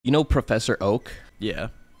You know Professor Oak? Yeah.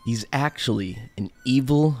 He's actually an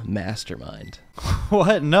evil mastermind.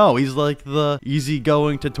 What? No, he's like the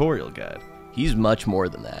easygoing tutorial guide. He's much more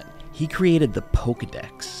than that. He created the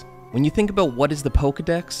Pokedex. When you think about what is the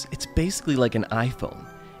Pokedex, it's basically like an iPhone.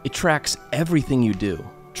 It tracks everything you do.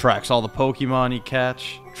 Tracks all the Pokemon you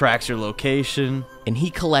catch, tracks your location. And he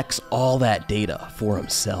collects all that data for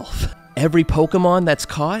himself. Every Pokemon that's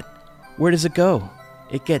caught, where does it go?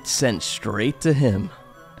 It gets sent straight to him.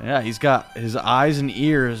 Yeah, he's got his eyes and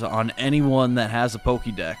ears on anyone that has a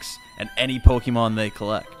Pokédex and any Pokemon they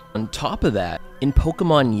collect. On top of that, in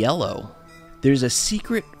Pokemon Yellow, there's a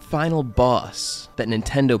secret final boss that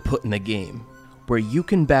Nintendo put in the game where you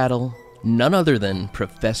can battle none other than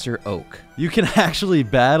Professor Oak. You can actually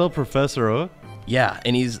battle Professor Oak? Yeah,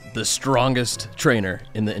 and he's the strongest trainer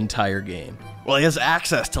in the entire game. Well, he has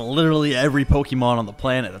access to literally every Pokemon on the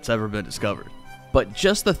planet that's ever been discovered. But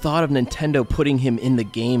just the thought of Nintendo putting him in the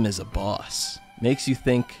game as a boss makes you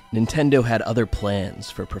think Nintendo had other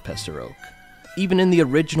plans for Professor Oak. Even in the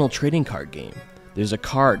original trading card game, there's a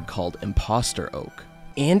card called Imposter Oak.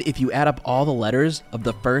 And if you add up all the letters of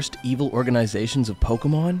the first evil organizations of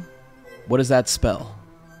Pokemon, what does that spell?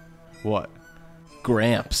 What?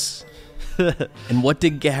 Gramps. And what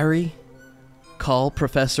did Gary call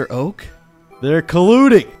Professor Oak? They're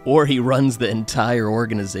colluding! Or he runs the entire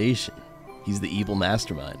organization. He's the evil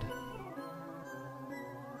mastermind.